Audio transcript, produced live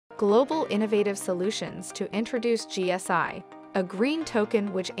Global Innovative Solutions to introduce GSI, a green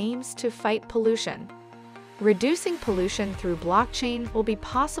token which aims to fight pollution. Reducing pollution through blockchain will be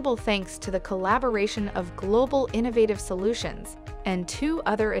possible thanks to the collaboration of Global Innovative Solutions and two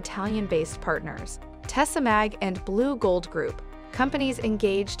other Italian-based partners, Tesimag and Blue Gold Group, companies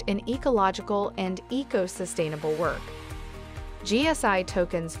engaged in ecological and eco-sustainable work. GSI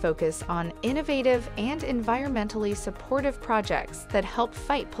tokens focus on innovative and environmentally supportive projects that help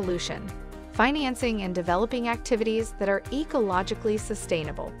fight pollution, financing and developing activities that are ecologically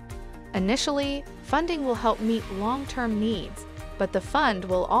sustainable. Initially, funding will help meet long-term needs, but the fund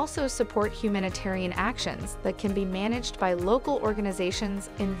will also support humanitarian actions that can be managed by local organizations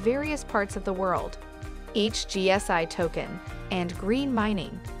in various parts of the world. Each GSI token and green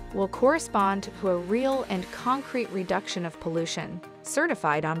mining will correspond to a real and concrete reduction of pollution,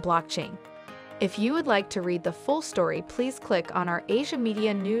 certified on blockchain. If you would like to read the full story, please click on our Asia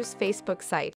Media News Facebook site.